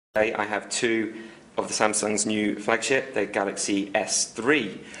Today I have two of the Samsung's new flagship, the Galaxy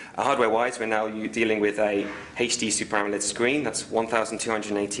S3. Hardware-wise, we're now dealing with a HD Super AMOLED screen that's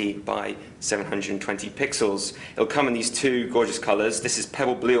 1280 by 720 pixels. It'll come in these two gorgeous colors. This is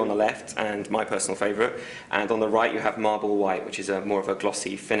pebble blue on the left, and my personal favorite, and on the right you have marble white, which is more of a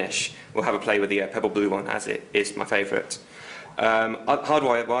glossy finish. We'll have a play with the pebble blue one, as it is my favorite.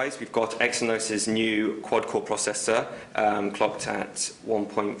 Hardware-wise, we've got Exynos's new quad-core processor, clocked at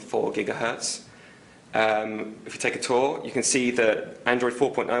 1.4 gigahertz. If you take a tour, you can see that Android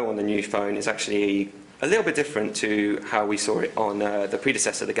 4.0 on the new phone is actually a little bit different to how we saw it on the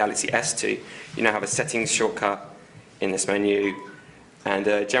predecessor, the Galaxy S2. You now have a settings shortcut in this menu, and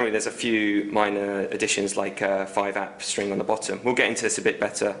generally there's a few minor additions like a 5-app string on the bottom. We'll get into this a bit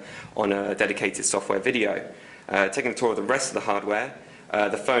better on a dedicated software video. Taking a tour of the rest of the hardware,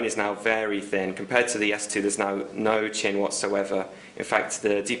 the phone is now very thin. Compared to the S2, there's now no chin whatsoever. In fact,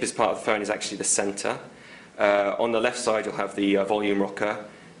 the deepest part of the phone is actually the center. On the left side, you'll have the volume rocker,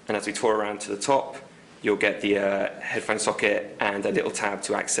 and as we tour around to the top, you'll get the headphone socket and a little tab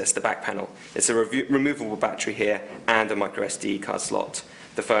to access the back panel. It's a removable battery here and a micro SD card slot.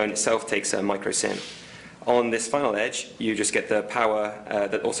 The phone itself takes a micro SIM. On this final edge, you just get the power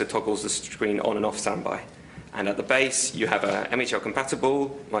that also toggles the screen on and off standby. And at the base, you have a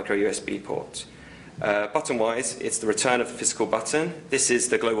MHL-compatible micro USB port. Button-wise, it's the return of the physical button. This is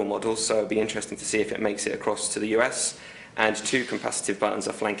the global model, so it'll be interesting to see if it makes it across to the US. And two capacitive buttons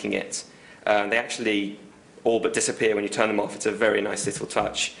are flanking it. They actually all but disappear when you turn them off. It's a very nice little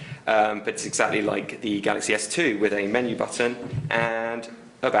touch. But it's exactly like the Galaxy S2 with a menu button and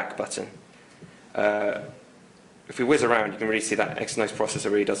a back button. If we whiz around, you can really see that Exynos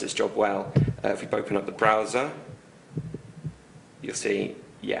processor really does its job well. If we open up the browser, you'll see,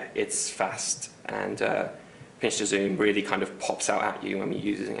 yeah, it's fast, and pinch to zoom really kind of pops out at you when you're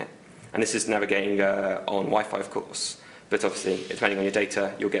using it. And this is navigating on Wi-Fi, of course, but obviously, depending on your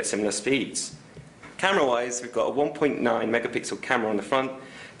data, you'll get similar speeds. Camera-wise, we've got a 1.9 megapixel camera on the front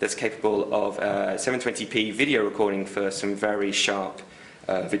that's capable of 720p video recording for some very sharp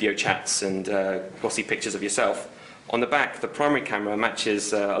video chats and glossy pictures of yourself. On the back, the primary camera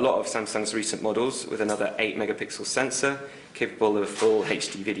matches a lot of Samsung's recent models with another 8 megapixel sensor capable of full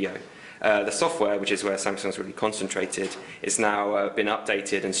HD video. The software, which is where Samsung's really concentrated, is now been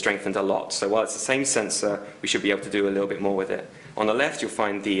updated and strengthened a lot. So while it's the same sensor, we should be able to do a little bit more with it. On the left, you'll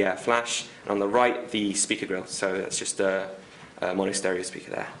find the flash, and on the right, the speaker grill. So that's just a mono stereo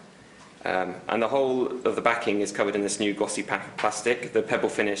speaker there. And the whole of the backing is covered in this new glossy plastic. The pebble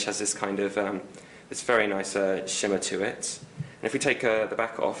finish has this kind of this very nice shimmer to it. And if we take the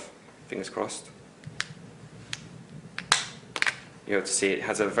back off, fingers crossed, you're able to see it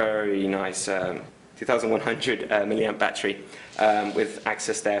has a very nice 2100 milliamp battery with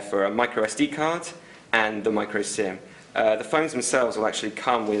access there for a micro SD card and the micro SIM. The phones themselves will actually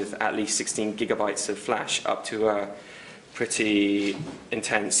come with at least 16 gigabytes of flash, up to a pretty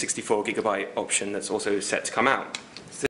intense 64 gigabyte option that's also set to come out.